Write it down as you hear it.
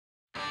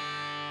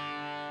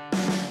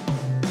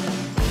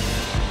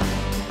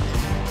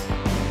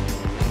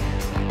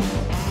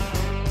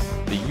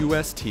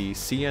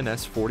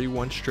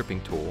UST-CNS41 stripping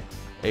tool,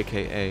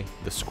 aka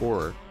the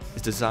scorer,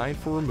 is designed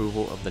for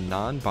removal of the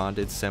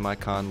non-bonded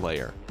semicon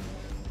layer.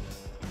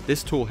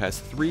 This tool has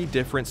 3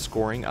 different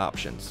scoring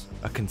options: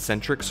 a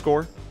concentric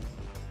score,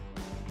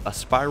 a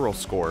spiral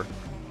score,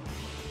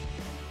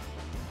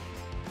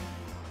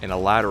 and a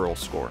lateral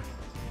score.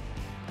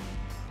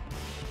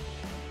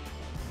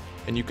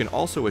 And you can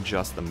also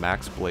adjust the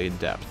max blade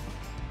depth.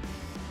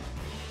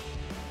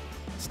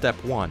 Step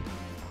 1.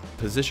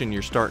 Position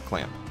your start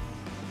clamp.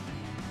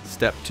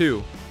 Step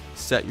 2.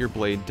 Set your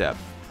blade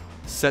depth.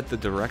 Set the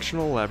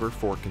directional lever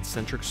for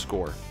concentric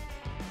score.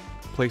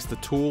 Place the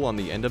tool on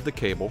the end of the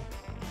cable.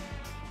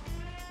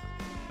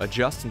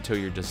 Adjust until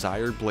your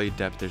desired blade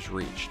depth is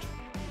reached.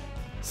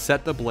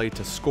 Set the blade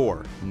to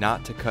score,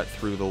 not to cut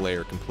through the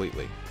layer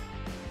completely.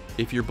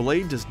 If your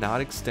blade does not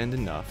extend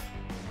enough,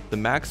 the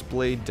max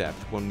blade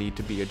depth will need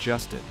to be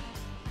adjusted.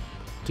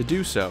 To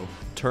do so,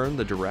 turn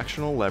the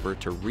directional lever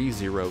to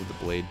re-zero the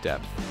blade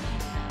depth.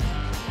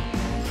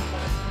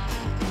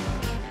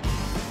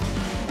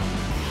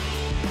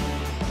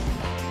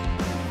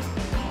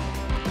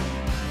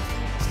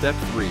 Step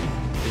 3.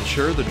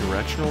 Ensure the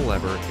directional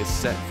lever is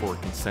set for a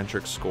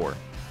concentric score.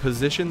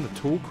 Position the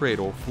tool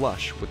cradle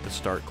flush with the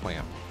start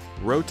clamp.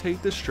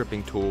 Rotate the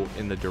stripping tool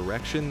in the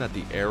direction that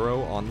the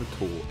arrow on the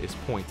tool is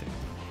pointing.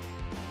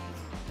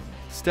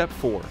 Step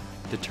 4.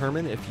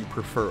 Determine if you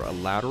prefer a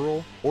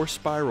lateral or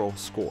spiral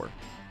score.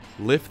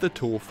 Lift the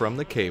tool from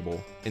the cable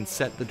and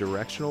set the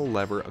directional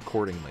lever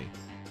accordingly.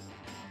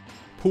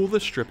 Pull the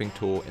stripping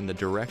tool in the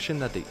direction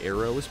that the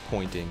arrow is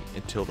pointing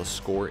until the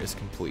score is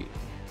complete.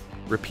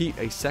 Repeat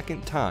a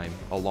second time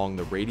along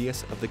the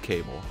radius of the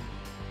cable.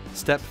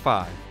 Step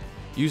 5.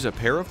 Use a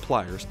pair of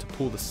pliers to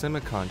pull the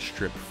semicon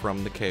strip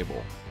from the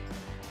cable.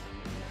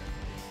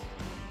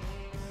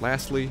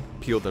 Lastly,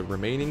 peel the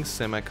remaining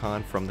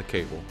semicon from the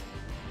cable.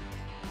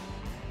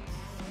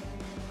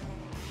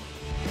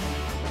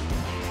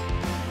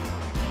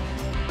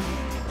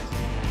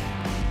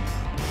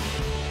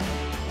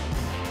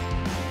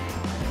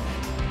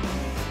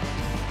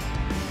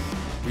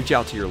 Reach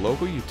out to your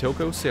local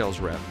UTILCO sales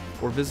rep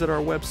or visit our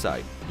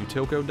website,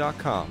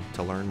 utilco.com,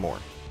 to learn more.